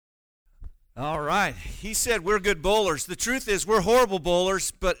All right. He said we're good bowlers. The truth is we're horrible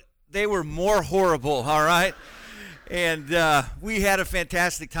bowlers, but they were more horrible, all right? And we had a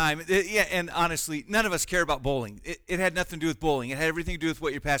fantastic time. Yeah, and honestly, none of us care about bowling. It had nothing to do with bowling. It had everything to do with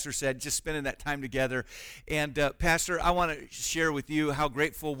what your pastor said, just spending that time together. And Pastor, I want to share with you how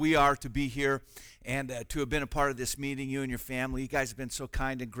grateful we are to be here and to have been a part of this meeting, you and your family. You guys have been so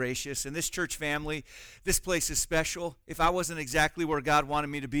kind and gracious. And this church family, this place is special. If I wasn't exactly where God wanted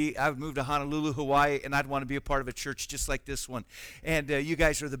me to be, I would move to Honolulu, Hawaii, and I'd want to be a part of a church just like this one. And you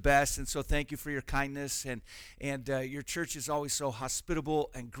guys are the best, and so thank you for your kindness. And your church is always so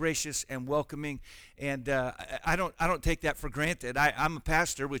hospitable and gracious and welcoming. And I don't take that for granted. I'm a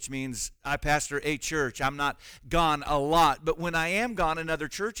pastor, which means I pastor a church. I'm not gone a lot. But when I am gone in other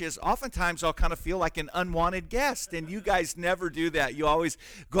churches, oftentimes I'll kind of feel like an unwanted guest. And you guys never do that. You always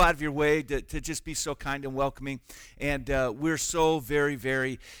go out of your way to just be so kind and welcoming. And we're so very,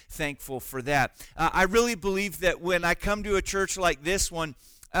 very thankful for that. I really believe that when I come to a church like this one,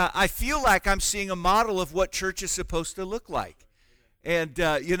 I feel like I'm seeing a model of what church is supposed to look like. And,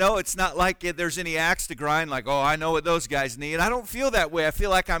 it's not like there's any axe to grind, like, oh, I know what those guys need. I don't feel that way. I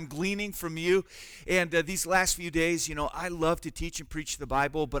feel like I'm gleaning from you. And these last few days, I love to teach and preach the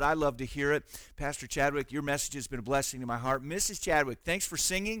Bible, but I love to hear it. Pastor Chadwick, your message has been a blessing to my heart. Mrs. Chadwick, thanks for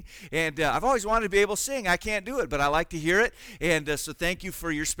singing. And I've always wanted to be able to sing. I can't do it, but I like to hear it. And so thank you for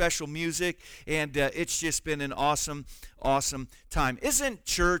your special music. And it's just been an awesome, awesome time. Isn't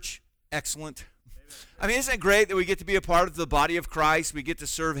church excellent? I mean, isn't it great that we get to be a part of the body of Christ? We get to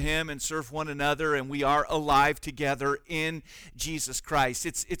serve Him and serve one another, and we are alive together in Jesus Christ.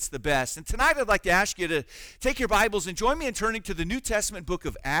 It's the best. And tonight I'd like to ask you to take your Bibles and join me in turning to the New Testament book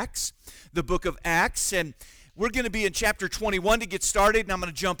of Acts, the book of Acts. And we're going to be in chapter 21 to get started, and I'm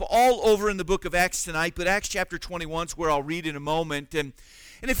going to jump all over in the book of Acts tonight, but Acts chapter 21 is where I'll read in a moment.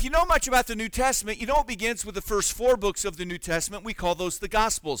 And if you know much about the New Testament, it begins with the first four books of the New Testament. We call those the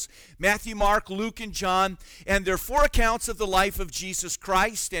Gospels: Matthew, Mark, Luke, and John. And they're four accounts of the life of Jesus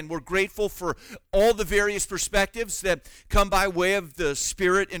Christ. And we're grateful for all the various perspectives that come by way of the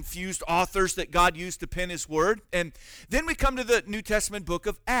Spirit-infused authors that God used to pen His Word. And then we come to the New Testament book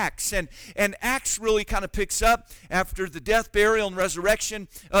of Acts. And Acts really kind of picks up after the death, burial, and resurrection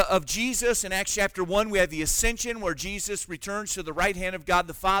of Jesus. In Acts chapter 1, we have the ascension, where Jesus returns to the right hand of God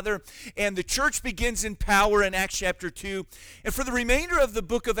the Father, and the church begins in power in Acts chapter 2. And for the remainder of the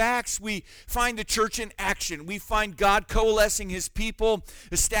book of Acts, we find the church in action. We find God coalescing His people,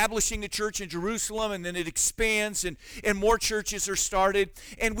 establishing the church in Jerusalem, and then it expands, and more churches are started.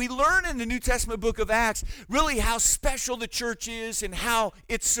 And we learn in the New Testament book of Acts really how special the church is and how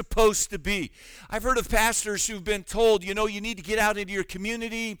it's supposed to be. I've heard of pastors who've been told, you need to get out into your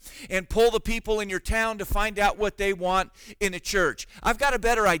community and pull the people in your town to find out what they want in a church. I've got a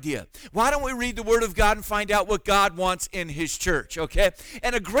better idea. Why don't we read the Word of God and find out what God wants in His church, okay?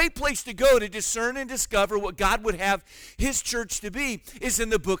 And a great place to go to discern and discover what God would have His church to be is in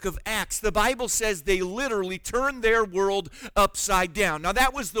the book of Acts. The Bible says they literally turned their world upside down. Now,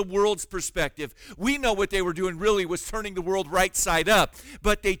 that was the world's perspective. We know what they were doing really was turning the world right side up,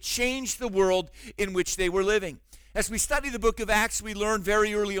 but they changed the world in which they were living. As we study the book of Acts, we learn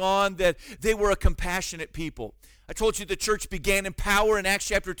very early on that they were a compassionate people. I told you the church began in power in Acts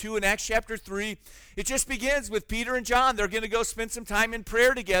chapter 2 and Acts chapter 3. It just begins with Peter and John. They're going to go spend some time in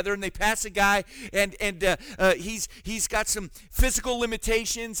prayer together, and they pass a guy, and he's got some physical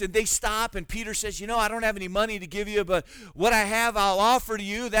limitations, and they stop, and Peter says, I don't have any money to give you, but what I have I'll offer to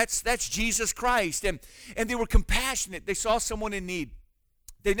you. That's Jesus Christ. And they were compassionate. They saw someone in need.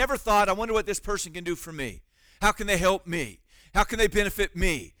 They never thought, I wonder what this person can do for me. How can they help me? How can they benefit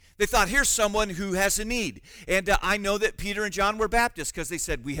me? They thought, here's someone who has a need. And I know that Peter and John were Baptists because they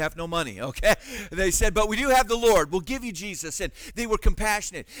said, we have no money, okay? They said, but we do have the Lord. We'll give you Jesus. And they were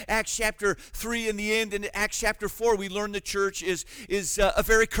compassionate. Acts chapter 3 in the end, and Acts chapter 4, we learn the church is a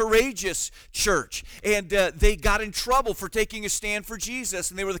very courageous church. And they got in trouble for taking a stand for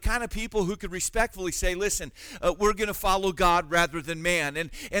Jesus. And they were the kind of people who could respectfully say, listen, we're going to follow God rather than man.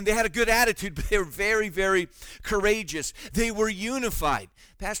 And they had a good attitude, but they were very, very courageous. They were unified.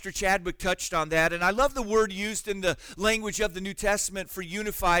 Pastor Chadwick touched on that, and I love the word used in the language of the New Testament for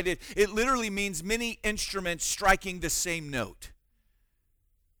unified. It literally means many instruments striking the same note.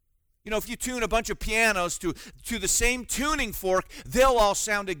 If you tune a bunch of pianos to the same tuning fork, they'll all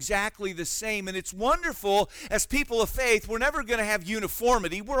sound exactly the same. And it's wonderful, as people of faith, we're never going to have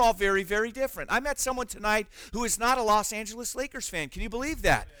uniformity. We're all very, very different. I met someone tonight who is not a Los Angeles Lakers fan. Can you believe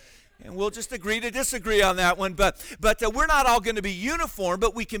that? And we'll just agree to disagree on that one. But we're not all going to be uniform,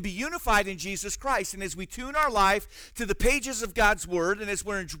 but we can be unified in Jesus Christ. And as we tune our life to the pages of God's Word, and as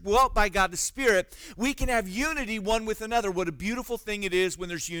we're indwelt by God the Spirit, we can have unity one with another. What a beautiful thing it is when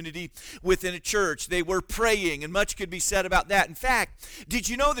there's unity within a church. They were praying, and much could be said about that. In fact, did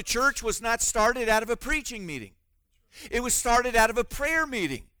you know the church was not started out of a preaching meeting? It was started out of a prayer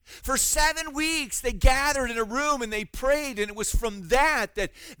meeting. For 7 weeks, they gathered in a room and they prayed, and it was from that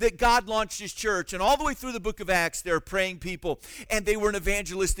God launched his church. And all the way through the book of Acts, they're praying people, and they were an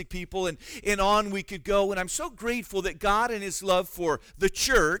evangelistic people, and on we could go. And I'm so grateful that God, in his love for the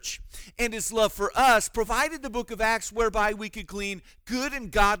church and his love for us, provided the book of Acts whereby we could glean good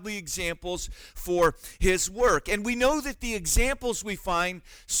and godly examples for his work. And we know that the examples we find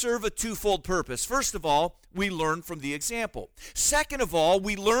serve a twofold purpose. First of all, we learn from the example. Second of all,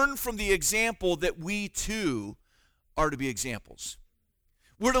 we learn from the example that we too are to be examples.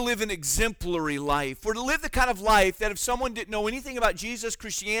 We're to live an exemplary life. We're to live the kind of life that if someone didn't know anything about Jesus,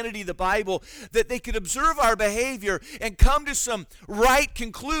 Christianity, the Bible, that they could observe our behavior and come to some right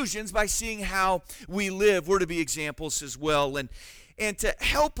conclusions by seeing how we live. We're to be examples as well. And to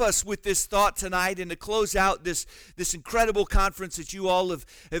help us with this thought tonight and to close out this incredible conference that you all have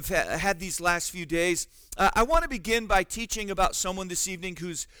had these last few days, I want to begin by teaching about someone this evening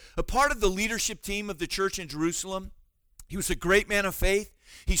who's a part of the leadership team of the church in Jerusalem. He was a great man of faith.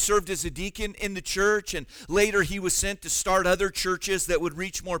 He served as a deacon in the church, and later he was sent to start other churches that would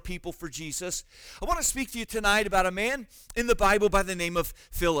reach more people for Jesus. I want to speak to you tonight about a man in the Bible by the name of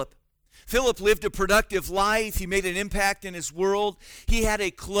Philip. Philip lived a productive life. He made an impact in his world. He had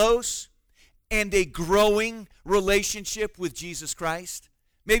a close and a growing relationship with Jesus Christ.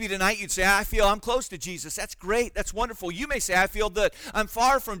 Maybe tonight you'd say, I feel I'm close to Jesus. That's great. That's wonderful. You may say, I feel that I'm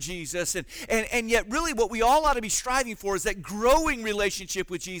far from Jesus. And yet really what we all ought to be striving for is that growing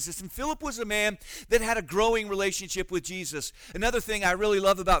relationship with Jesus. And Philip was a man that had a growing relationship with Jesus. Another thing I really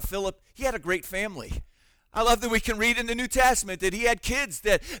love about Philip, he had a great family. I love that we can read in the New Testament that he had kids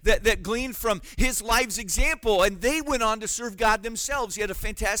that gleaned from his life's example, and they went on to serve God themselves. He had a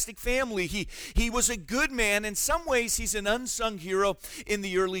fantastic family. He was a good man. In some ways, he's an unsung hero in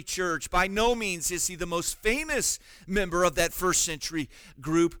the early church. By no means is he the most famous member of that first century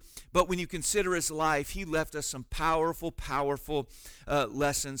group, but when you consider his life, he left us some powerful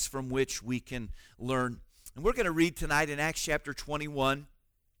lessons from which we can learn. And we're going to read tonight in Acts chapter 21,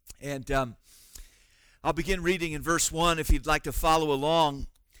 and I'll begin reading in verse 1 if you'd like to follow along.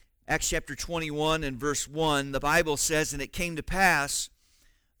 Acts chapter 21 and verse 1, the Bible says, And it came to pass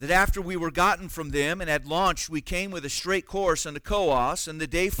that after we were gotten from them and had launched, we came with a straight course unto Coos, and the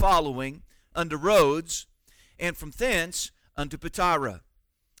day following unto Rhodes, and from thence unto Patara.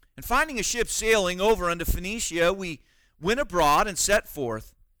 And finding a ship sailing over unto Phoenicia, we went abroad and set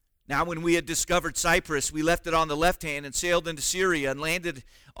forth. Now when we had discovered Cyprus, we left it on the left hand and sailed into Syria and landed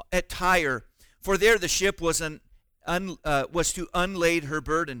at Tyre. For there the ship was to unlade her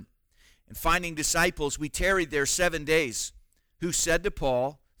burden. And finding disciples, we tarried there 7 days, who said to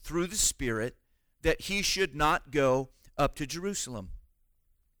Paul, through the Spirit, that he should not go up to Jerusalem.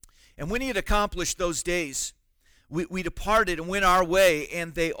 And when he had accomplished those days, we departed and went our way,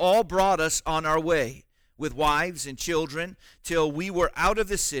 and they all brought us on our way, with wives and children, till we were out of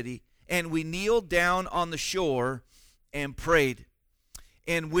the city, and we kneeled down on the shore and prayed.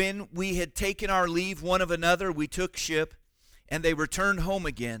 And when we had taken our leave one of another, we took ship, and they returned home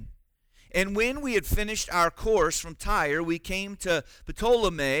again. And when we had finished our course from Tyre, we came to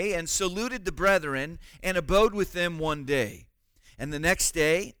Ptolemy, and saluted the brethren, and abode with them 1 day. And the next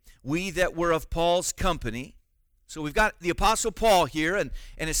day, we that were of Paul's company, so we've got the Apostle Paul here, and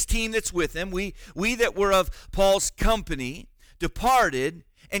his team that's with him, we that were of Paul's company, departed,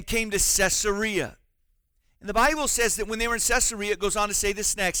 and came to Caesarea. And the Bible says that when they were in Caesarea, it goes on to say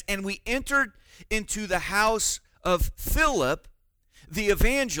this next, and we entered into the house of Philip, the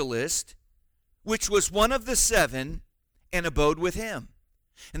evangelist, which was one of the 7, and abode with him.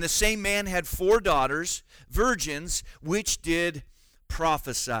 And the same man had 4 daughters, virgins, which did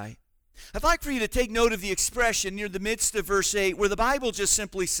prophesy. I'd like for you to take note of the expression near the midst of verse 8, where the Bible just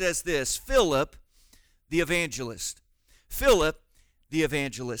simply says this, Philip, the evangelist. Philip, the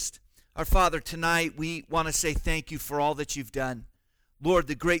evangelist. Our Father, tonight we want to say thank you for all that you've done. Lord,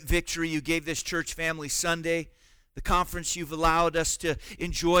 the great victory you gave this church family Sunday, the conference you've allowed us to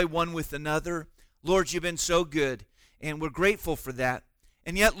enjoy one with another. Lord, you've been so good, and we're grateful for that.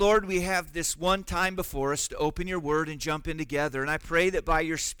 And yet, Lord, we have this one time before us to open your word and jump in together. And I pray that by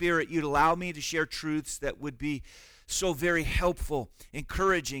your Spirit you'd allow me to share truths that would be so very helpful,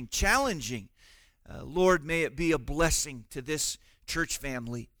 encouraging, challenging. Lord, may it be a blessing to this church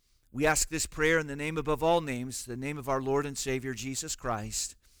family. We ask this prayer in the name above all names, the name of our Lord and Savior, Jesus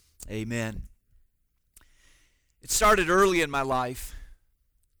Christ. Amen. It started early in my life.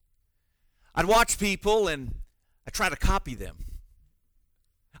 I'd watch people and I'd try to copy them.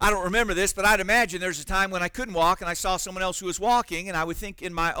 I don't remember this, but I'd imagine there's a time when I couldn't walk and I saw someone else who was walking, and I would think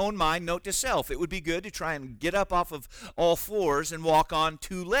in my own mind, note to self, it would be good to try and get up off of all fours and walk on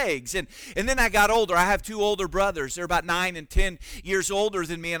two legs. And then I got older. I have two older brothers. They're about 9 and 10 years older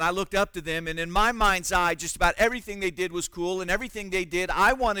than me, and I looked up to them, and in my mind's eye, just about everything they did was cool, and everything they did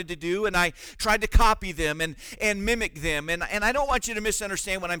I wanted to do, and I tried to copy them and mimic them. And I don't want you to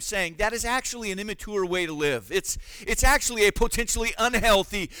misunderstand what I'm saying. That is actually an immature way to live. It's actually a potentially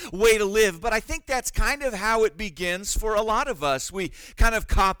unhealthy way to live, but I think that's kind of how it begins for a lot of us. We kind of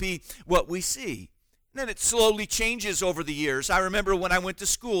copy what we see. And then it slowly changes over the years. I remember when I went to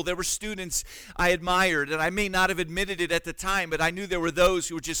school, there were students I admired, and I may not have admitted it at the time, but I knew there were those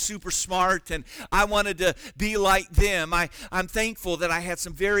who were just super smart, and I wanted to be like them. I'm thankful that I had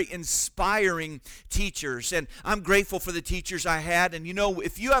some very inspiring teachers, and I'm grateful for the teachers I had. And you know,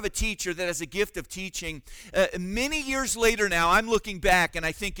 if you have a teacher that has a gift of teaching, many years later now, I'm looking back and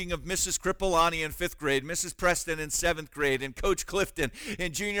I'm thinking of Mrs. Kripalani in 5th grade, Mrs. Preston in 7th grade, and Coach Clifton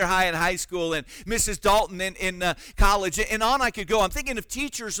in junior high and high school, and Mrs. Dalton in college, and on I could go. I'm thinking of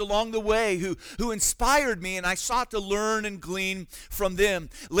teachers along the way who inspired me, and I sought to learn and glean from them.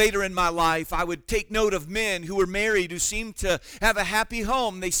 Later in my life, I would take note of men who were married, who seemed to have a happy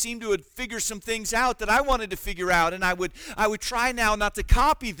home. They seemed to have figured some things out that I wanted to figure out, and I would try now not to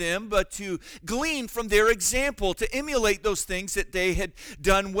copy them, but to glean from their example, to emulate those things that they had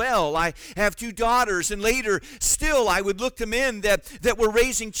done well. I have 2 daughters, and later still I would look to men that were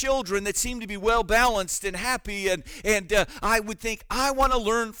raising children that seemed to be well balanced and happy, and I would think, I want to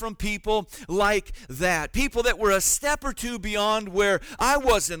learn from people like that. People that were a step or two beyond where I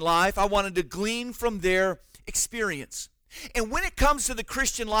was in life. I wanted to glean from their experience. And when it comes to the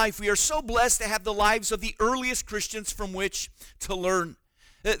Christian life, we are so blessed to have the lives of the earliest Christians from which to learn.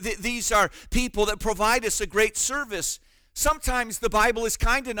 These are people that provide us a great service. Sometimes the Bible is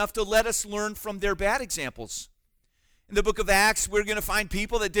kind enough to let us learn from their bad examples. In the book of Acts, we're going to find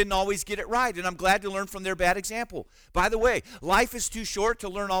people that didn't always get it right, and I'm glad to learn from their bad example. By the way, life is too short to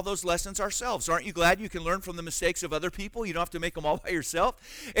learn all those lessons ourselves. Aren't you glad you can learn from the mistakes of other people? You don't have to make them all by yourself.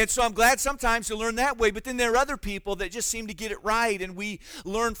 And so I'm glad sometimes to learn that way, but then there are other people that just seem to get it right, and we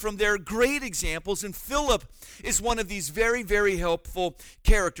learn from their great examples, and Philip is one of these very, very helpful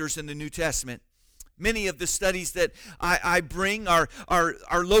characters in the New Testament. Many of the studies that I bring are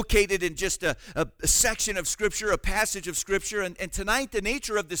located in just a section of Scripture, a passage of Scripture. And tonight, the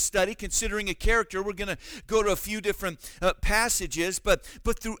nature of this study, considering a character, we're going to go to a few different passages. But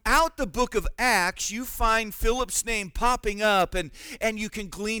throughout the book of Acts, you find Philip's name popping up, and you can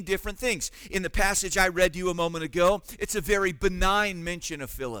glean different things. In the passage I read to you a moment ago, it's a very benign mention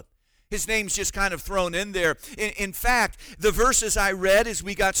of Philip. His name's just kind of thrown in there. In fact, the verses I read as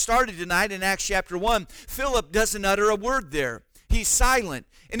we got started tonight in Acts chapter 1, Philip doesn't utter a word there. He's silent.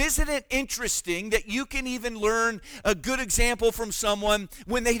 And isn't it interesting that you can even learn a good example from someone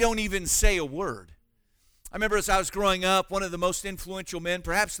when they don't even say a word? I remember as I was growing up, one of the most influential men,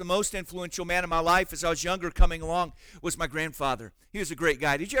 perhaps the most influential man in my life as I was younger coming along, was my grandfather. He was a great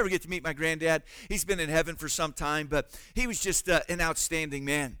guy. Did you ever get to meet my granddad? He's been in heaven for some time, but he was just an outstanding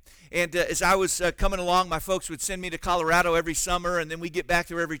man. And as I was coming along, my folks would send me to Colorado every summer, and then we'd get back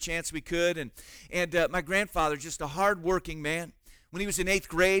there every chance we could. And my grandfather, just a hard-working man. When he was in 8th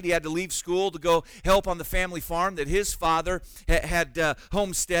grade, he had to leave school to go help on the family farm that his father had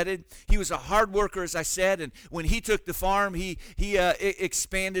homesteaded. He was a hard worker, as I said, and when he took the farm, he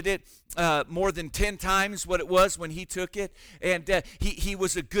expanded it more than 10 times what it was when he took it. And he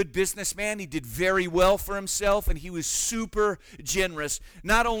was a good businessman. He did very well for himself, and he was super generous.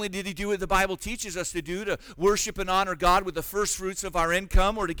 Not only did he do what the Bible teaches us to do, to worship and honor God with the first fruits of our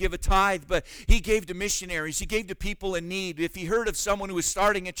income or to give a tithe, but he gave to missionaries. He gave to people in need. If he heard of someone who was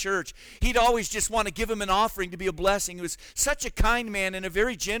starting a church, he'd always just want to give him an offering to be a blessing. He was such a kind man and a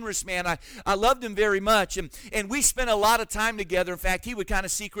very generous man. I loved him very much, and we spent a lot of time together. In fact, he would kind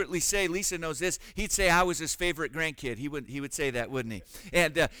of secretly say, Lisa knows this, he'd say I was his favorite grandkid. He would say that, wouldn't he?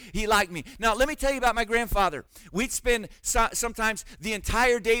 And he liked me. Now, let me tell you about my grandfather. We'd spend sometimes the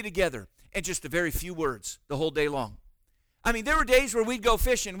entire day together and just a very few words the whole day long. I mean, there were days where we'd go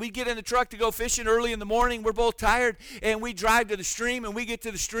fishing. We'd get in the truck to go fishing early in the morning. We're both tired, and we'd drive to the stream, and we get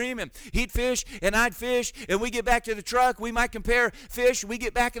to the stream, and he'd fish, and I'd fish, and we get back to the truck. We might compare fish. We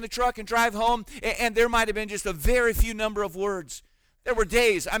get back in the truck and drive home, and there might have been just a very few number of words. There were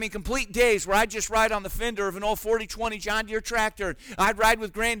days, complete days, where I'd just ride on the fender of an old 4020 John Deere tractor. I'd ride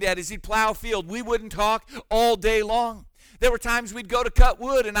with Granddad as he'd plow a field. We wouldn't talk all day long. There were times we'd go to cut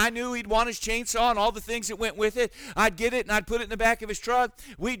wood, and I knew he'd want his chainsaw and all the things that went with it. I'd get it, and I'd put it in the back of his truck.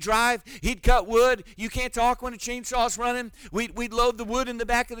 We'd drive. He'd cut wood. You can't talk when a chainsaw's running. We'd load the wood in the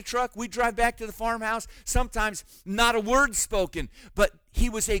back of the truck. We'd drive back to the farmhouse. Sometimes not a word spoken, but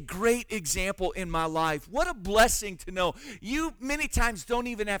he was a great example in my life. What a blessing to know. You many times don't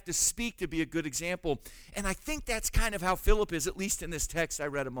even have to speak to be a good example. And I think that's kind of how Philip is, at least in this text I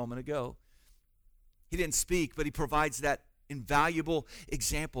read a moment ago. He didn't speak, but he provides that invaluable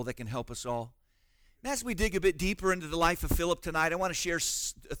example that can help us all. And as we dig a bit deeper into the life of Philip tonight, I want to share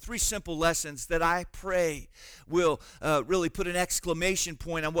 3 simple lessons that I pray will really put an exclamation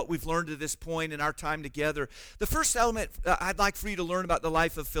point on what we've learned to this point in our time together. The first element I'd like for you to learn about the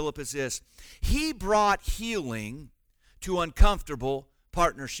life of Philip is this. He brought healing to uncomfortable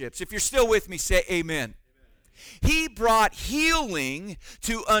partnerships. If you're still with me, say amen. He brought healing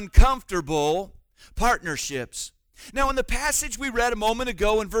to uncomfortable partnerships. Now, in the passage we read a moment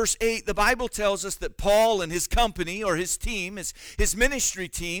ago in verse 8, the Bible tells us that Paul and his company, or his team, his ministry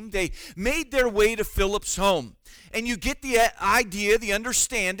team, they made their way to Philip's home. And you get the idea, the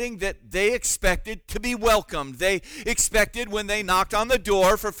understanding that they expected to be welcomed. They expected when they knocked on the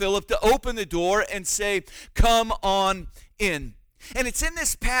door for Philip to open the door and say, "Come on in." And it's in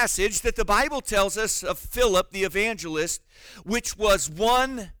this passage that the Bible tells us of Philip the evangelist, which was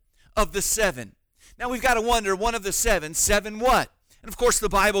one of the 7. Now we've got to wonder, one of the 7 what? And of course the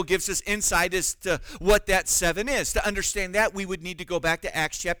Bible gives us insight as to what that 7 is. To understand that, we would need to go back to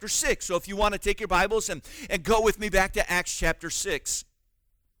Acts chapter 6. So if you want to take your Bibles and go with me back to Acts chapter 6.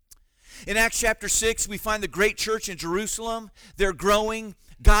 In Acts chapter 6, we find the great church in Jerusalem. They're growing.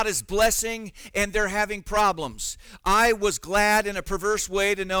 God is blessing, and they're having problems. I was glad in a perverse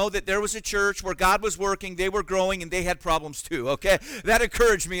way to know that there was a church where God was working, they were growing, and they had problems too, okay? That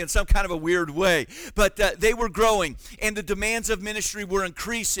encouraged me in some kind of a weird way. But they were growing, and the demands of ministry were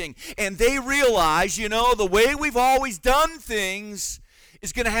increasing. And they realized, the way we've always done things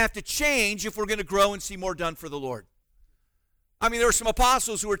is going to have to change if we're going to grow and see more done for the Lord. There were some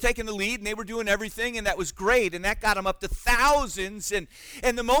apostles who were taking the lead, and they were doing everything, and that was great, and that got them up to thousands. And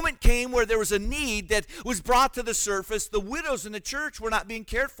the moment came where there was a need that was brought to the surface. The widows in the church were not being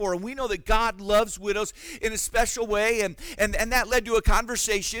cared for, and we know that God loves widows in a special way, and that led to a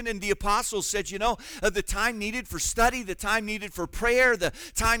conversation, and the apostles said, the time needed for study, the time needed for prayer, the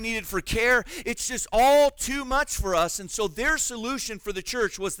time needed for care, it's just all too much for us. And so their solution for the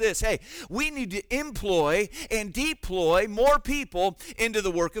church was this: hey, we need to employ and deploy more people into the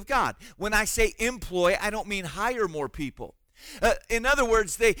work of God. When I say employ, I don't mean hire more people. In other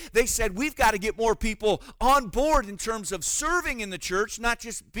words, they said we've got to get more people on board in terms of serving in the church, not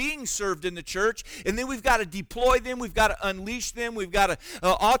just being served in the church. And then we've got to deploy them. We've got to unleash them. We've got to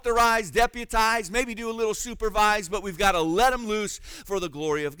authorize, deputize, maybe do a little supervise, but we've got to let them loose for the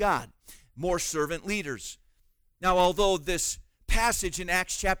glory of God. More servant leaders. Now, although this passage in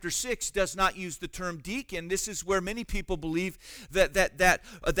Acts chapter 6 does not use the term deacon, this is where many people believe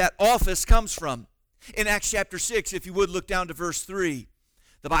that office comes from. In Acts chapter 6, if you would look down to verse 3,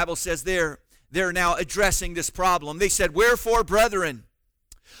 the Bible says they're now addressing this problem. They said, "Wherefore, brethren,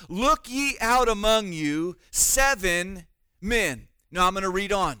 look ye out among you 7 men." Now I'm going to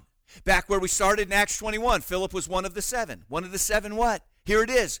read on. Back where we started in Acts 21, Philip was one of the 7. One of the 7 what? Here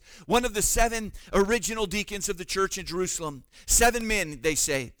it is. One of the 7 original deacons of the church in Jerusalem. 7 men, they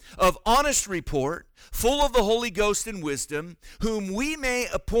say, of honest report, full of the Holy Ghost and wisdom, whom we may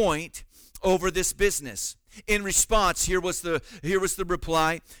appoint over this business. In response, here was the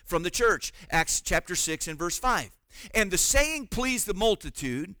reply from the church. Acts chapter 6 and verse 5. And the saying pleased the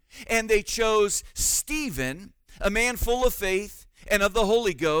multitude, and they chose Stephen, a man full of faith and of the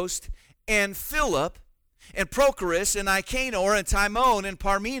Holy Ghost, and Philip, and Prochorus, and Nicanor, and Timon, and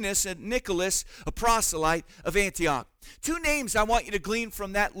Parmenas, and Nicholas, a proselyte of Antioch. 2 names I want you to glean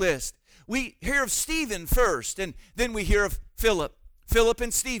from that list. We hear of Stephen first, and then we hear of Philip. Philip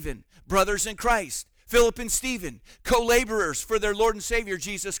and Stephen, brothers in Christ. Philip and Stephen, co-laborers for their Lord and Savior,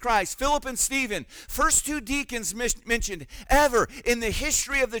 Jesus Christ. Philip and Stephen, first 2 deacons mentioned ever in the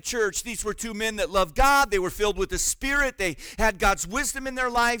history of the church. These were 2 men that loved God. They were filled with the Spirit. They had God's wisdom in their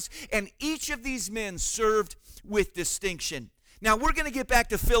lives. And each of these men served with distinction. Now, we're going to get back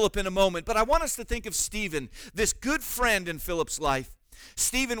to Philip in a moment, but I want us to think of Stephen, this good friend in Philip's life.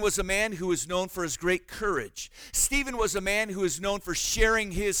 Stephen was a man who was known for his great courage. Stephen was a man who is known for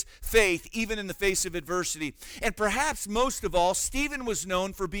sharing his faith even in the face of adversity. And perhaps most of all, Stephen was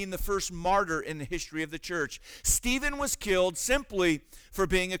known for being the first martyr in the history of the church. Stephen was killed simply for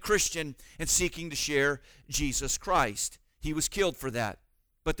being a Christian and seeking to share Jesus Christ. He was killed for that.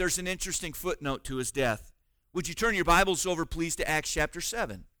 But there's an interesting footnote to his death. Would you turn your Bibles over, please, to Acts chapter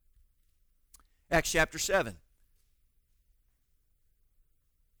 7? Acts chapter 7.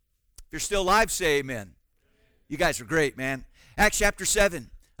 If you're still alive, say amen. You guys are great, man. Acts chapter 7,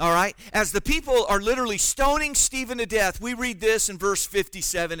 all right? As the people are literally stoning Stephen to death, we read this in verse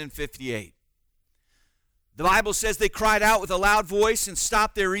 57 and 58. The Bible says they cried out with a loud voice and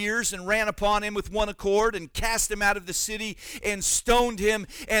stopped their ears and ran upon him with one accord and cast him out of the city and stoned him.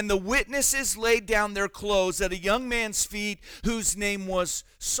 And the witnesses laid down their clothes at a young man's feet whose name was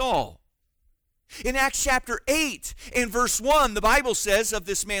Saul. In Acts chapter 8, in verse 1, the Bible says of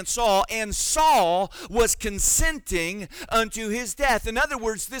this man Saul, and Saul was consenting unto his death. In other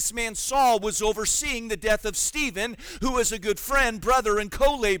words, this man Saul was overseeing the death of Stephen, who was a good friend, brother, and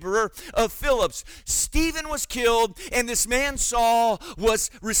co-laborer of Philip's. Stephen was killed, and this man Saul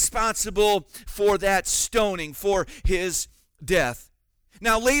was responsible for that stoning, for his death.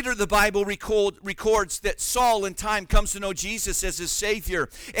 Now later the Bible records that Saul in time comes to know Jesus as his Savior,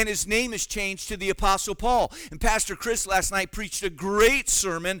 and his name is changed to the Apostle Paul. And Pastor Chris last night preached a great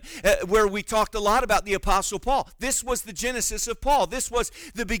sermon where we talked a lot about the Apostle Paul. This was the genesis of Paul. This was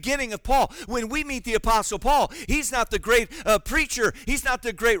the beginning of Paul. When we meet the Apostle Paul, he's not the great preacher. He's not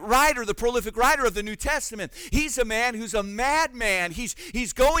the great writer, the prolific writer of the New Testament. He's a man who's a madman.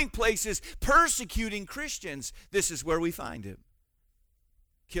 He's going places, persecuting Christians. This is where we find him,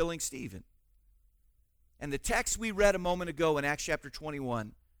 killing Stephen. And the text we read a moment ago in Acts chapter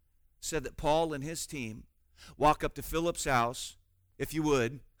 21 said that Paul and his team walk up to Philip's house, if you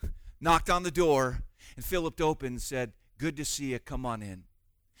would, knocked on the door, and Philip opened and said, "Good to see you, come on in."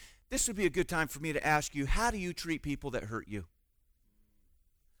 This would be a good time for me to ask you, how do you treat people that hurt you?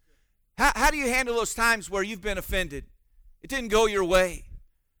 How do you handle those times where you've been offended? It didn't go your way.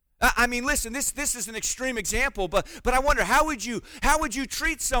 I mean, listen, this is an extreme example, but I wonder, how would you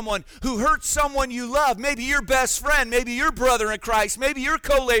treat someone who hurts someone you love? Maybe your best friend, maybe your brother in Christ, maybe your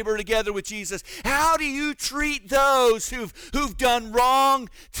co-laborer together with Jesus. How do you treat those who've done wrong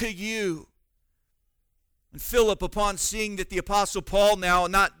to you? And Philip, upon seeing that the Apostle Paul now,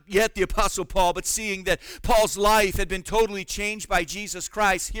 not yet the Apostle Paul, but seeing that Paul's life had been totally changed by Jesus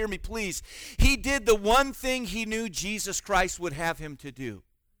Christ, hear me please, he did the one thing he knew Jesus Christ would have him to do.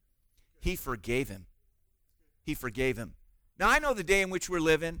 He forgave him. He forgave him. Now, I know the day in which we're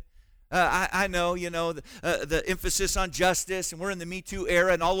living. I know, the emphasis on justice, and we're in the Me Too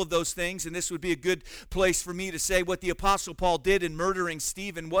era and all of those things, and this would be a good place for me to say what the Apostle Paul did in murdering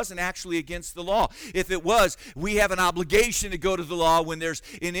Stephen wasn't actually against the law. If it was, we have an obligation to go to the law when there's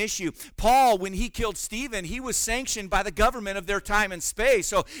an issue. Paul, when he killed Stephen, he was sanctioned by the government of their time and space,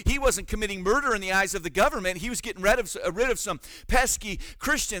 so he wasn't committing murder in the eyes of the government. He was getting rid of some pesky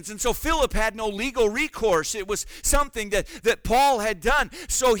Christians, and so Philip had no legal recourse. It was something that Paul had done,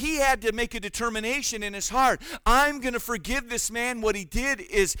 so he had to make a determination in his heart. I'm going to forgive this man. What he did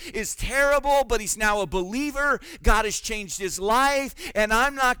is terrible, but he's now a believer. God has changed his life, and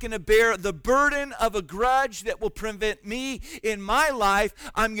I'm not going to bear the burden of a grudge that will prevent me in my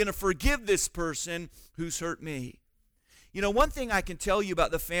life. I'm going to forgive this person who's hurt me. You know, one thing I can tell you about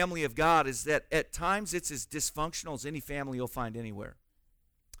the family of God is that at times it's as dysfunctional as any family you'll find anywhere.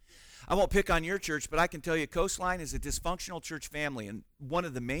 I won't pick on your church, but I can tell you Coastline is a dysfunctional church family, and one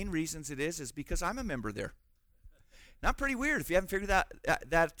of the main reasons it is because I'm a member there. Not pretty weird if you haven't figured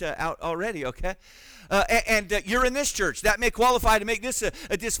that out already, okay? And you're in this church. That may qualify to make this a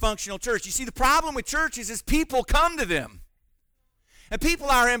dysfunctional church. You see, the problem with churches is people come to them. And people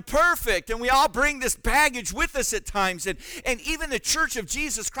are imperfect, and we all bring this baggage with us at times. And even the church of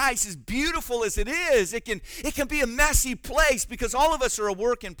Jesus Christ, as beautiful as it is, it can be a messy place because all of us are a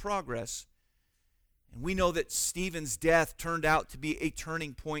work in progress. And we know that Stephen's death turned out to be a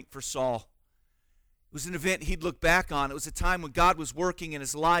turning point for Saul. It was an event he'd look back on. It was a time when God was working in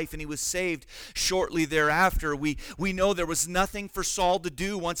his life, and he was saved shortly thereafter. We know there was nothing for Saul to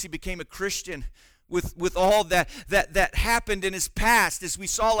do once he became a Christian. With all that happened in his past, as we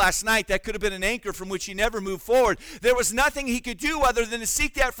saw last night, that could have been an anchor from which he never moved forward. There was nothing he could do other than to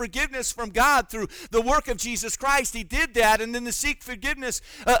seek that forgiveness from God through the work of Jesus Christ. He did that, and then to seek forgiveness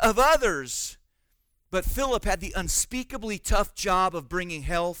of others. But Philip had the unspeakably tough job of bringing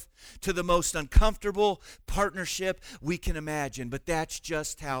health to the most uncomfortable partnership we can imagine. But that's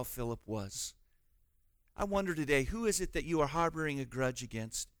just how Philip was. I wonder today, who is it that you are harboring a grudge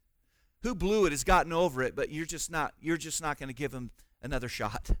against? Who blew it, has gotten over it, but you're just not going to give them another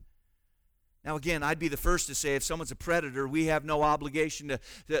shot? Now, again, I'd be the first to say if someone's a predator, we have no obligation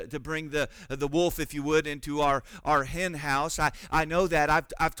to bring the wolf, if you would, into our hen house. I know that.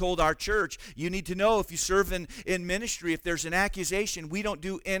 I've told our church, you need to know if you serve in ministry, if there's an accusation, we don't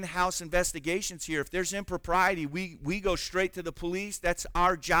do in-house investigations here. If there's impropriety, we go straight to the police. That's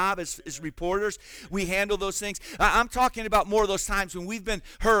our job as reporters. We handle those things. I'm talking about more of those times when we've been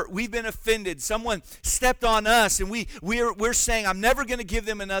hurt, we've been offended, someone stepped on us, and we're saying, I'm never going to give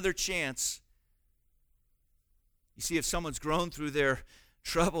them another chance. You see, if someone's grown through their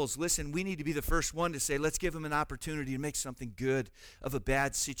troubles, listen, we need to be the first one to say, let's give them an opportunity to make something good of a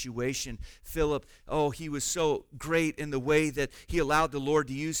bad situation. Philip, he was so great in the way that he allowed the Lord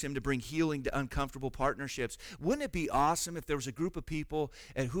to use him to bring healing to uncomfortable partnerships. Wouldn't it be awesome if there was a group of people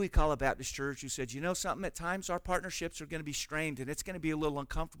at Huikala Baptist Church who said, you know something, at times our partnerships are going to be strained and it's going to be a little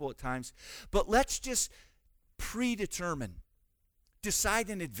uncomfortable at times, but let's just predetermine, decide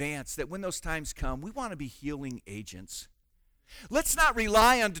in advance that when those times come, we want to be healing agents. Let's not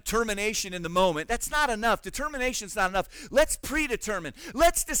rely on determination in the moment. That's not enough. Determination's not enough. Let's predetermine.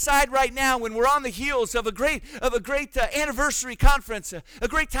 Let's decide right now when we're on the heels of a great anniversary conference, a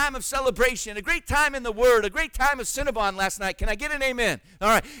great time of celebration, a great time in the Word, a great time of Cinnabon last night. Can I get an amen? All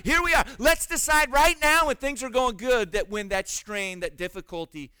right, here we are. Let's decide right now when things are going good that when that strain, that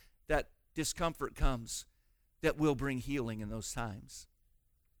difficulty, that discomfort comes, that will bring healing in those times.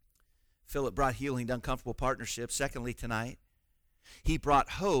 Philip brought healing to uncomfortable partnerships. Secondly, tonight, he brought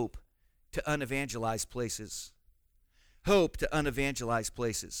hope to unevangelized places. Hope to unevangelized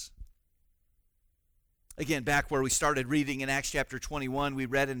places. Again, back where we started reading in Acts chapter 21, we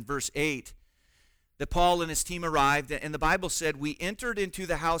read in verse 8 that Paul and his team arrived, and the Bible said, we entered into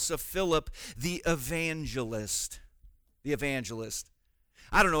the house of Philip the evangelist. The evangelist.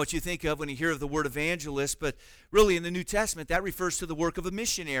 I don't know what you think of when you hear of the word evangelist, but really in the New Testament, that refers to the work of a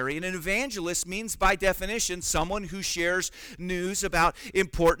missionary. And an evangelist means, by definition, someone who shares news about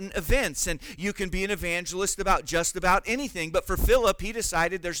important events. And you can be an evangelist about just about anything. But for Philip, he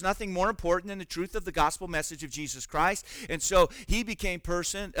decided there's nothing more important than the truth of the gospel message of Jesus Christ. And so he became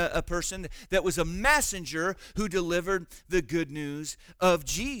a person that was a messenger who delivered the good news of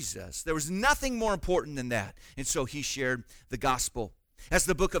Jesus. There was nothing more important than that. And so he shared the gospel. As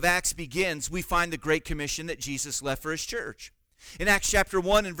the book of Acts begins, we find the Great Commission that Jesus left for his church. In Acts chapter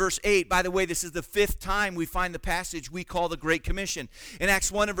 1 and verse 8, by the way, this is the 5th time we find the passage we call the Great Commission. In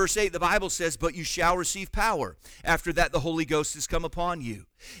Acts 1 and verse 8, the Bible says, but you shall receive power. After that, the Holy Ghost has come upon you.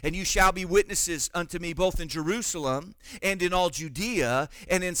 And you shall be witnesses unto me both in Jerusalem and in all Judea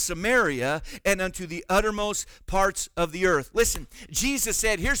and in Samaria and unto the uttermost parts of the earth. Listen, Jesus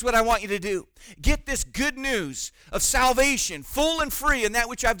said, here's what I want you to do. Get this good news of salvation, full and free, in that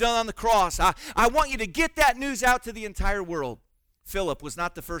which I've done on the cross. I want you to get that news out to the entire world. Philip was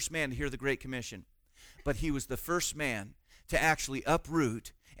not the first man to hear the Great Commission, but he was the first man to actually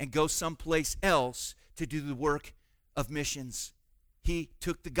uproot and go someplace else to do the work of missions. He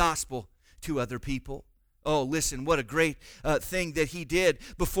took the gospel to other people. Oh, listen, what a great thing that he did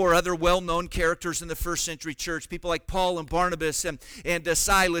before other well-known characters in the first century church, people like Paul and Barnabas and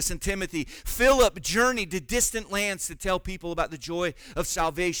Silas and Timothy. Philip journeyed to distant lands to tell people about the joy of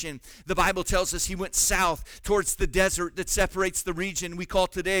salvation. The Bible tells us he went south towards the desert that separates the region we call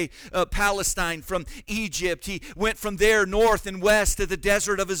today Palestine from Egypt. He went from there north and west to the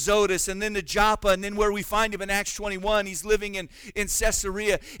desert of Azotus and then to Joppa, and then where we find him in Acts 21, he's living in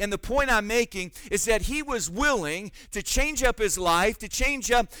Caesarea. And the point I'm making is that he was willing to change up his life, to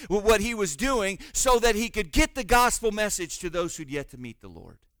change up what he was doing so that he could get the gospel message to those who'd yet to meet the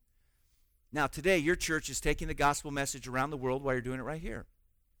Lord. Now today, your church is taking the gospel message around the world while you're doing it right here.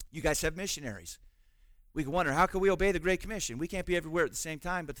 You guys have missionaries. We can wonder, how can we obey the Great Commission? We can't be everywhere at the same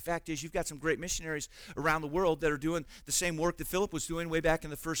time, but the fact is you've got some great missionaries around the world that are doing the same work that Philip was doing way back in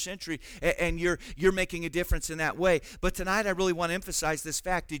the first century, and you're making a difference in that way. But tonight I really want to emphasize this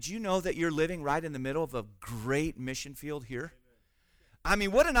fact. Did you know that you're living right in the middle of a great mission field here? I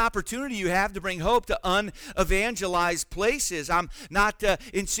mean, what an opportunity you have to bring hope to unevangelized places. I'm not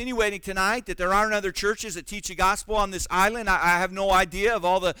insinuating tonight that there aren't other churches that teach the gospel on this island. I have no idea of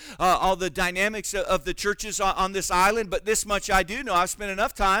all the dynamics of the churches on this island, but this much I do know. I've spent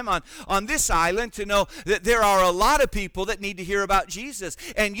enough time on this island to know that there are a lot of people that need to hear about Jesus.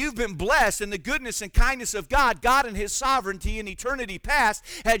 And you've been blessed in the goodness and kindness of God. God in his sovereignty in eternity past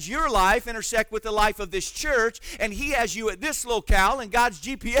had your life intersect with the life of this church, and he has you at this locale and God's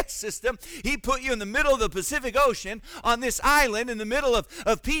GPS system, he put you in the middle of the Pacific Ocean on this island in the middle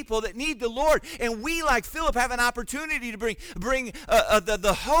of people that need the Lord. And we, like Philip, have an opportunity to bring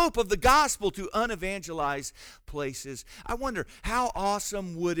the hope of the gospel to unevangelized places. I wonder, how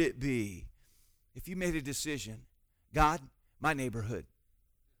awesome would it be if you made a decision, God, my neighborhood,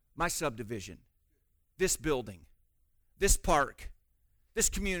 my subdivision, this building, this park, this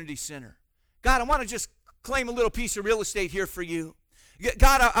community center. God, I want to just claim a little piece of real estate here for you.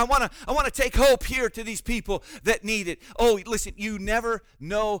 God, I want to take hope here to these people that need it. Oh, listen, you never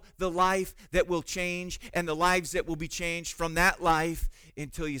know the life that will change and the lives that will be changed from that life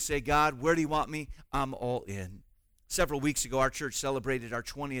until you say, God, where do you want me? I'm all in. Several weeks ago, our church celebrated our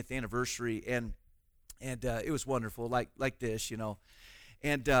 20th anniversary, and it was wonderful, like this, you know.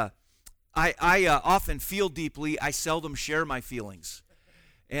 And I often feel deeply. I seldom share my feelings.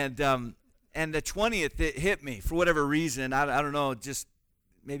 And the 20th, it hit me for whatever reason. I don't know, just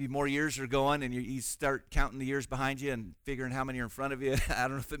maybe more years are going, and you start counting the years behind you and figuring how many are in front of you. I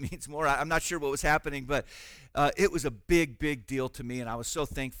don't know if it means more. I'm not sure what was happening, but it was a big, big deal to me, and I was so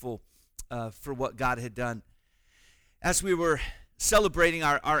thankful for what God had done. As we were celebrating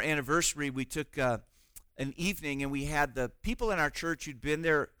our anniversary, we took an evening, and we had the people in our church who'd been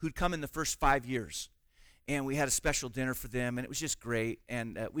there, who'd come in the first 5 years. And we had a special dinner for them, and it was just great.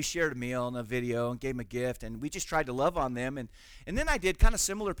 And we shared a meal and a video and gave them a gift, and we just tried to love on them. And then I did kind of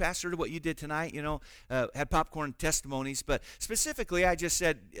similar, Pastor, to what you did tonight, you know, had popcorn testimonies. But specifically, I just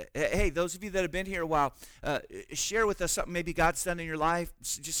said, hey, those of you that have been here a while, share with us something maybe God's done in your life,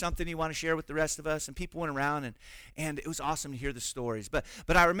 just something you want to share with the rest of us. And people went around, and it was awesome to hear the stories. But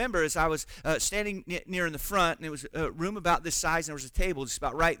I remember as I was standing near in the front, and it was a room about this size, and there was a table just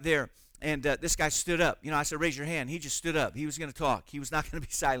about right there. And this guy stood up. You know, I said, raise your hand. He just stood up. He was going to talk. He was not going to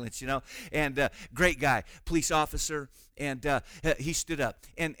be silenced, you know. And great guy, police officer. And he stood up.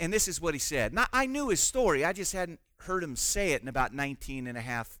 And this is what he said. Now, I knew his story. I just hadn't heard him say it in about 19 and a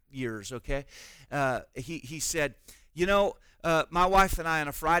half years, okay? He said, you know, my wife and I on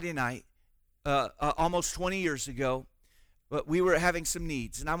a Friday night, almost 20 years ago, we were having some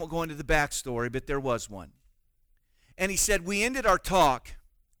needs. And I won't go into the backstory, but there was one. And he said, we ended our talk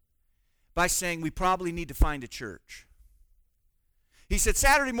by saying we probably need to find a church. He said,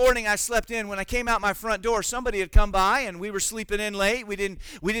 Saturday morning I slept in. When I came out my front door, somebody had come by, and we were sleeping in late. We didn't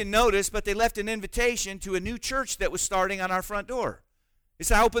notice, but they left an invitation to a new church that was starting on our front door. He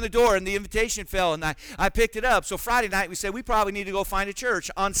said, I opened the door, and the invitation fell, and I picked it up. So Friday night, we said, we probably need to go find a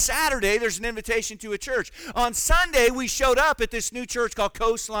church. On Saturday, there's an invitation to a church. On Sunday, we showed up at this new church called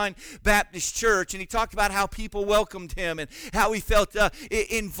Coastline Baptist Church, and he talked about how people welcomed him and how he felt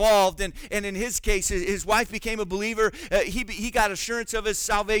involved. And in his case, his wife became a believer. He got assurance of his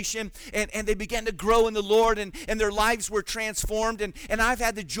salvation, and they began to grow in the Lord, and their lives were transformed. And I've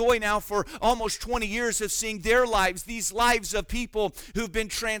had the joy now for almost 20 years of seeing their lives, these lives of people who've been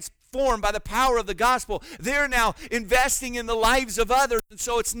transformed by the power of the gospel. They're now investing in the lives of others. And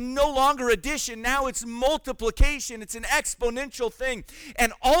so it's no longer addition. Now it's multiplication. It's an exponential thing.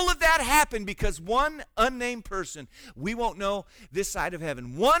 And all of that happened because one unnamed person, we won't know this side of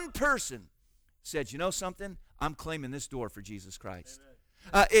heaven, one person said, you know something? I'm claiming this door for Jesus Christ. Amen.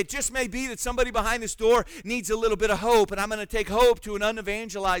 It just may be that somebody behind this door needs a little bit of hope, and I'm going to take hope to an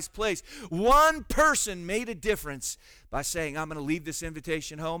unevangelized place. One person made a difference by saying, I'm going to leave this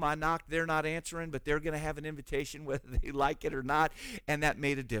invitation home. I knocked, they're not answering, but they're going to have an invitation whether they like it or not, and that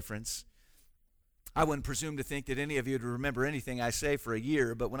made a difference. I wouldn't presume to think that any of you would remember anything I say for a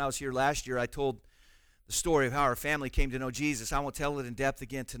year, but when I was here last year, I told the story of how our family came to know Jesus. I won't tell it in depth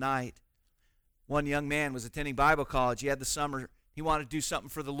again tonight. One young man was attending Bible college. He had the summer. He wanted to do something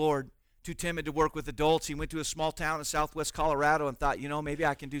for the Lord. Too timid to work with adults. He went to a small town in southwest Colorado and thought, you know, maybe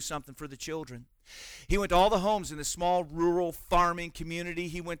I can do something for the children. He went to all the homes in the small rural farming community.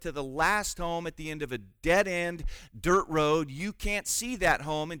 He went to the last home at the end of a dead-end dirt road. You can't see that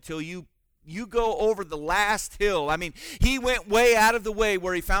home until you go over the last hill. I mean, he went way out of the way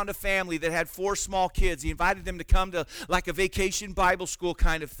where he found a family that had 4 small kids. He invited them to come to like a vacation Bible school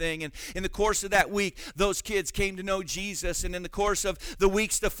kind of thing. And in the course of that week, those kids came to know Jesus. And in the course of the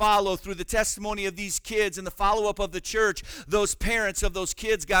weeks to follow, through the testimony of these kids and the follow-up of the church, those parents of those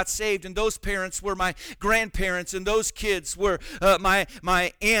kids got saved. And those parents were my grandparents. And those kids were my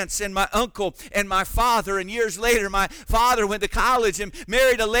aunts and my uncle and my father. And years later, my father went to college and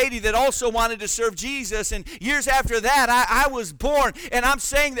married a lady that also wanted wanted to serve Jesus. And years after that, I was born. And I'm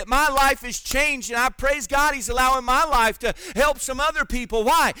saying that my life has changed. And I praise God He's allowing my life to help some other people.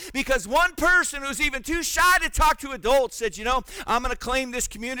 Why? Because one person who's even too shy to talk to adults said, you know, I'm going to claim this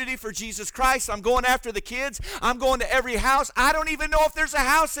community for Jesus Christ. I'm going after the kids. I'm going to every house. I don't even know if there's a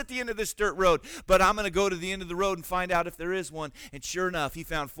house at the end of this dirt road, but I'm going to go to the end of the road and find out if there is one. And sure enough, he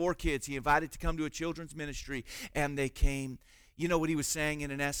found 4 kids he invited to come to a children's ministry, and they came. You know what he was saying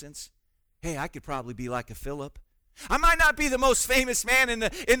in essence? Hey, I could probably be like a Philip. I might not be the most famous man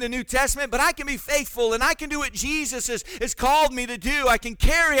in the New Testament, but I can be faithful, and I can do what Jesus has called me to do. I can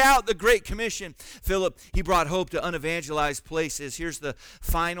carry out the Great Commission. Philip, he brought hope to unevangelized places. Here's the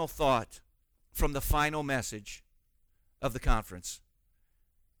final thought from the final message of the conference.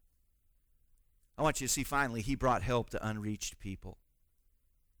 I want you to see, finally, he brought help to unreached people.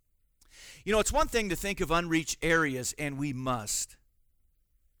 You know, it's one thing to think of unreached areas, and we must.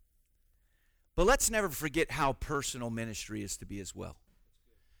 But let's never forget how personal ministry is to be as well.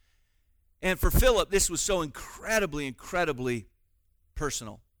 And for Philip, this was so incredibly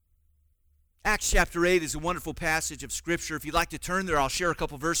personal. Acts chapter 8 is a wonderful passage of Scripture. If you'd like to turn there, I'll share a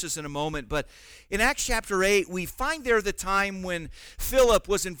couple verses in a moment. But in Acts chapter 8, we find there the time when Philip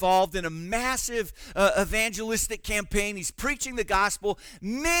was involved in a massive evangelistic campaign. He's preaching the gospel.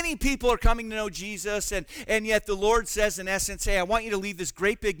 Many people are coming to know Jesus. And yet the Lord says, in essence, hey, I want you to leave this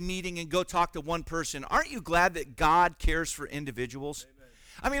great big meeting and go talk to one person. Aren't you glad that God cares for individuals? Amen.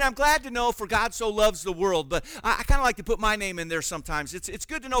 I mean, I'm glad to know, for God so loves the world, but I kind of like to put my name in there sometimes. It's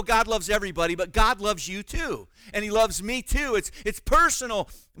good to know God loves everybody, but God loves you too, and He loves me too. It's personal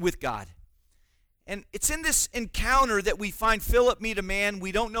with God. And it's in this encounter that we find Philip meet a man.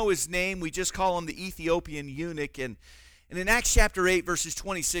 We don't know his name. We just call him the Ethiopian eunuch. And in Acts chapter 8, verses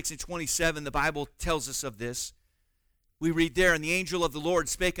 26 and 27, the Bible tells us of this. We read there, and the angel of the Lord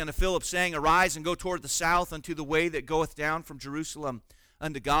spake unto Philip, saying, Arise and go toward the south unto the way that goeth down from Jerusalem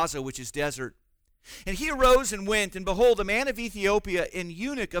unto Gaza, which is desert. And he arose and went, and behold, a man of Ethiopia, an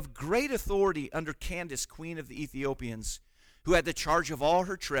eunuch of great authority under Candace, queen of the Ethiopians, who had the charge of all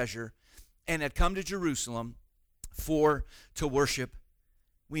her treasure, and had come to Jerusalem to worship.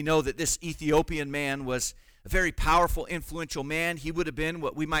 We know that this Ethiopian man was a very powerful, influential man. He would have been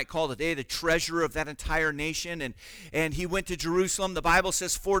what we might call today the treasurer of that entire nation. And he went to Jerusalem. The Bible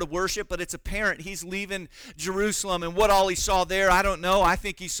says for to worship, but it's apparent he's leaving Jerusalem. And what all he saw there, I don't know. I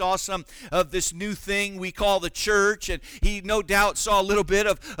think he saw some of this new thing we call the church. And he no doubt saw a little bit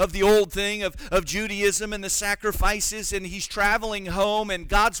of the old thing of Judaism and the sacrifices. And he's traveling home, and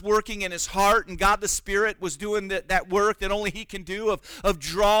God's working in his heart. And God the Spirit was doing that work that only He can do of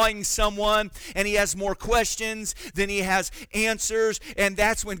drawing someone. And he has more questions than he has answers. And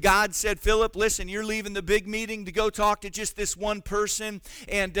that's when God said, Philip, listen, you're leaving the big meeting to go talk to just this one person.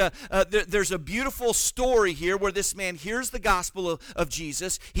 And there's a beautiful story here where this man hears the gospel of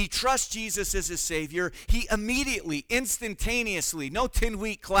Jesus. He trusts Jesus as his Savior. He immediately, instantaneously, no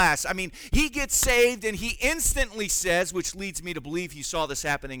 10-week class. I mean, he gets saved, and he instantly says, which leads me to believe he saw this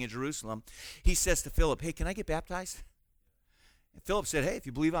happening in Jerusalem. He says to Philip, hey, can I get baptized? And Philip said, hey, if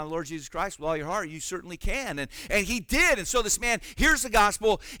you believe on the Lord Jesus Christ with all your heart, you certainly can. And he did. And so this man hears the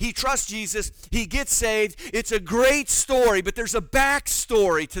gospel. He trusts Jesus. He gets saved. It's a great story, but there's a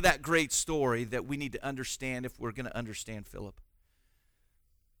backstory to that great story that we need to understand if we're going to understand Philip.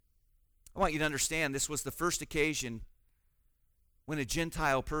 I want you to understand this was the first occasion when a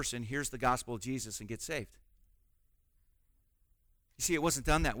Gentile person hears the gospel of Jesus and gets saved. You see, it wasn't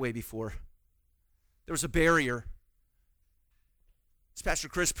done that way before. There was a barrier. As Pastor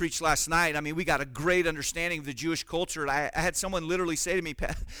Chris preached last night, I mean, we got a great understanding of the Jewish culture. I had someone literally say to me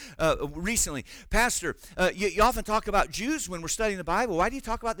recently, Pastor, you often talk about Jews when we're studying the Bible. Why do you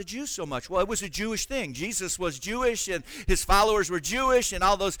talk about the Jews so much? Well, it was a Jewish thing. Jesus was Jewish, and his followers were Jewish, and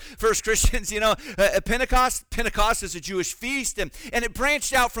all those first Christians, Pentecost is a Jewish feast, and it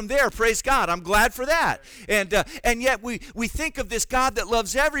branched out from there. Praise God. I'm glad for that. And yet we think of this God that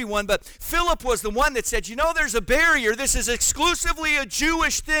loves everyone, but Philip was the one that said, there's a barrier. This is exclusively a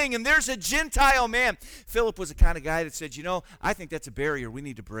Jewish thing, and there's a Gentile man. Philip was the kind of guy that said, I think that's a barrier we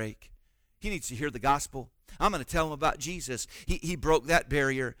need to break. He needs to hear the gospel. I'm going to tell him about Jesus. He broke that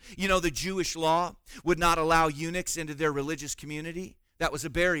barrier. The Jewish law would not allow eunuchs into their religious community. That was a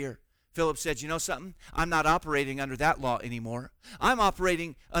barrier. Philip said, something? I'm not operating under that law anymore. I'm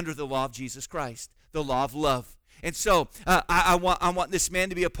operating under the law of Jesus Christ, the law of love. And so I want this man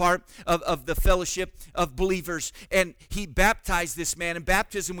to be a part of the fellowship of believers. And he baptized this man. And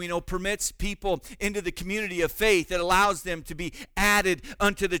baptism, we know, permits people into the community of faith. It allows them to be added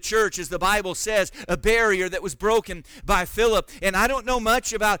unto the church, as the Bible says, a barrier that was broken by Philip. And I don't know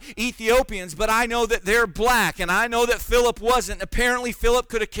much about Ethiopians, but I know that they're black, and I know that Philip wasn't. Apparently, Philip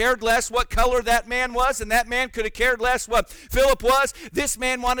could have cared less what color that man was, and that man could have cared less what Philip was. This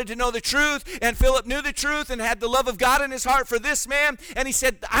man wanted to know the truth, and Philip knew the truth and had the love of God in his heart for this man. And he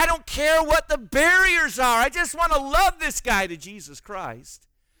said, I don't care what the barriers are. I just want to love this guy to Jesus Christ.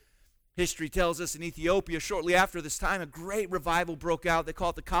 History tells us in Ethiopia, shortly after this time, a great revival broke out. They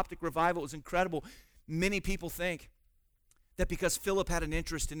call it the Coptic Revival. It was incredible. Many people think that because Philip had an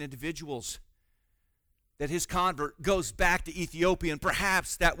interest in individuals, that his convert goes back to Ethiopia, and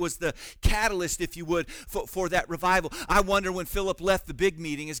perhaps that was the catalyst, if you would, for that revival. I wonder when Philip left the big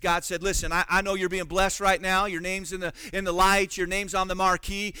meeting, as God said, listen, I know you're being blessed right now. Your name's in the lights. Your name's on the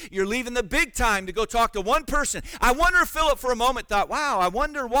marquee. You're leaving the big time to go talk to one person. I wonder if Philip for a moment thought, wow, I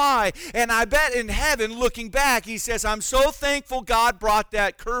wonder why. And I bet in heaven, looking back, he says, I'm so thankful God brought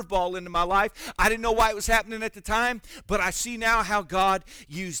that curveball into my life. I didn't know why it was happening at the time, but I see now how God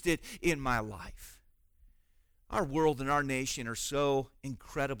used it in my life. Our world and our nation are so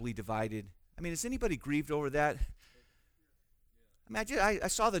incredibly divided. I mean, is anybody grieved over that? I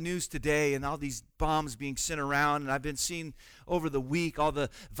saw the news today and all these bombs being sent around, and I've been seeing over the week all the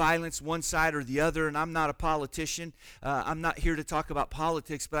violence one side or the other, and I'm not a politician. I'm not here to talk about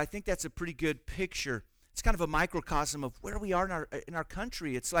politics, but I think that's a pretty good picture. It's kind of a microcosm of where we are in our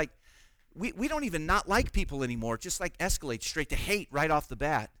country. It's like we don't even not like people anymore. It just like escalates straight to hate right off the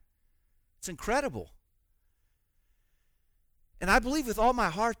bat. It's incredible. And I believe with all my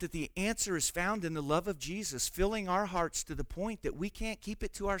heart that the answer is found in the love of Jesus, filling our hearts to the point that we can't keep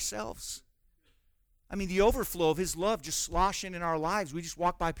it to ourselves. I mean, the overflow of his love just sloshing in our lives. We just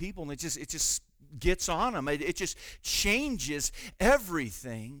walk by people and it just gets on them. It just changes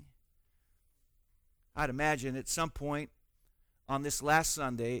everything. I'd imagine at some point on this last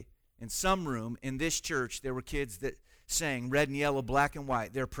Sunday, in some room in this church, there were kids that sang red and yellow, black and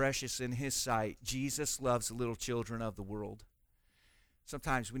white. They're precious in his sight. Jesus loves the little children of the world.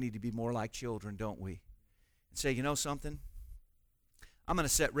 Sometimes we need to be more like children, don't we? And say, you know something? I'm going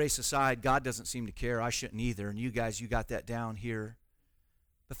to set race aside. God doesn't seem to care. I shouldn't either. And you guys, you got that down here.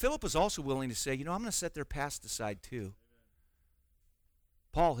 But Philip was also willing to say, you know, I'm going to set their past aside too.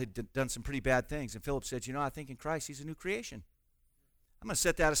 Paul had done some pretty bad things. And Philip said, you know, I think in Christ he's a new creation. I'm going to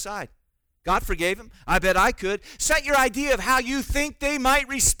set that aside. God forgave him. I bet I could. Set your idea of how you think they might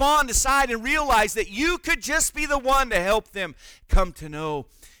respond aside and realize that you could just be the one to help them come to know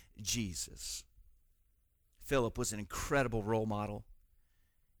Jesus. Philip was an incredible role model.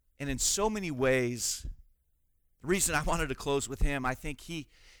 And in so many ways, the reason I wanted to close with him, I think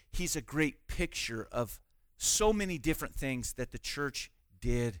he's a great picture of so many different things that the church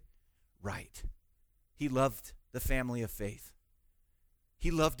did right. He loved the family of faith. He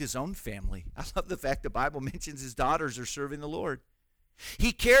loved his own family. I love the fact the Bible mentions his daughters are serving the Lord.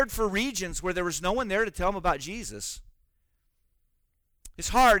 He cared for regions where there was no one there to tell him about Jesus. His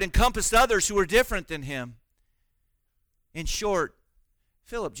heart encompassed others who were different than him. In short,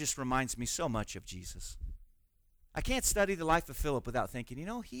 Philip just reminds me so much of Jesus. I can't study the life of Philip without thinking, you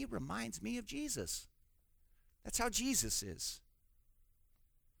know, he reminds me of Jesus. That's how Jesus is.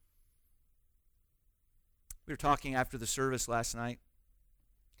 We were talking after the service last night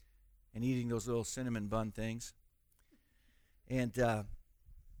and eating those little cinnamon bun things. And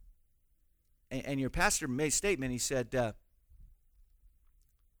your pastor made a statement. He said,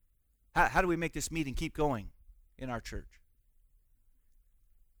 how do we make this meeting keep going in our church?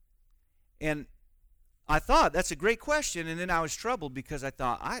 And I thought, that's a great question. And then I was troubled because I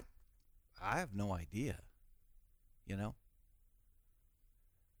thought, I have no idea, you know.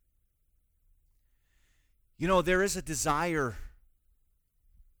 You know, there is a desire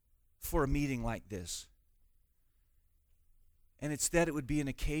for a meeting like this. And it's that it would be an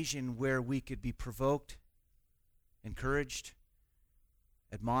occasion where we could be provoked, encouraged,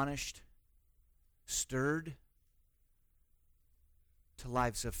 admonished, stirred to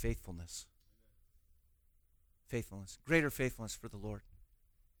lives of faithfulness. Faithfulness, greater faithfulness for the Lord.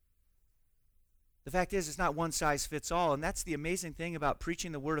 The fact is, it's not one size fits all, and that's the amazing thing about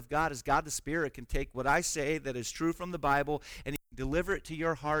preaching the Word of God is God the Spirit can take what I say that is true from the Bible and He can deliver it to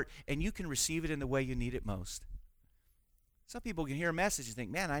your heart, and you can receive it in the way you need it most. Some people can hear a message and think,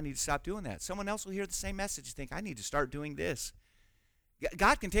 man, I need to stop doing that. Someone else will hear the same message and think, I need to start doing this.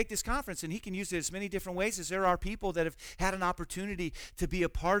 God can take this conference and he can use it as many different ways as there are people that have had an opportunity to be a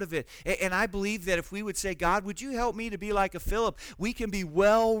part of it. And I believe that if we would say, God, would you help me to be like a Philip, we can be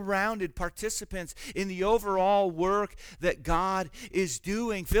well-rounded participants in the overall work that God is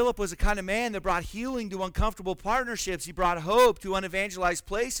doing. Philip was a kind of man that brought healing to uncomfortable partnerships. He brought hope to unevangelized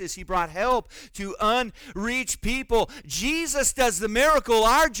places. He brought help to unreached people. Jesus does the miracle.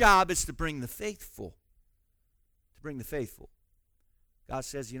 Our job is to bring the faithful. To bring the faithful. God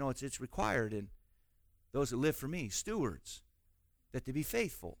says, it's required in those that live for me, stewards, that they be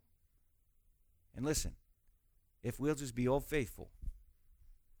faithful. And listen, if we'll just be old faithful,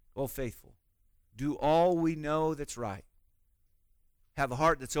 do all we know that's right, have a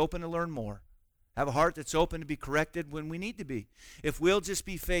heart that's open to learn more, have a heart that's open to be corrected when we need to be. If we'll just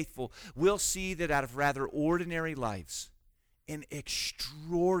be faithful, we'll see that out of rather ordinary lives, an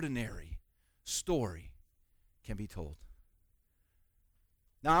extraordinary story can be told.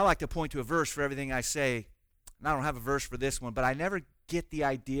 Now, I like to point to a verse for everything I say, and I don't have a verse for this one, but I never get the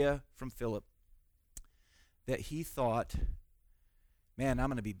idea from Philip that he thought, man, I'm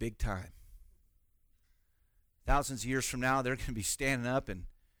going to be big time. Thousands of years from now, they're going to be standing up in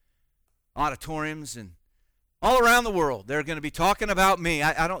auditoriums and all around the world. They're going to be talking about me.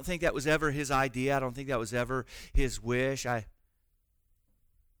 I don't think that was ever his idea. I don't think that was ever his wish. I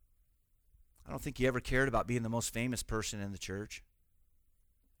don't think he ever cared about being the most famous person in the church.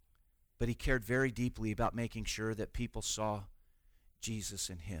 But he cared very deeply about making sure that people saw Jesus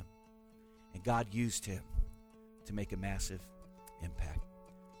in him. And God used him to make a massive impact.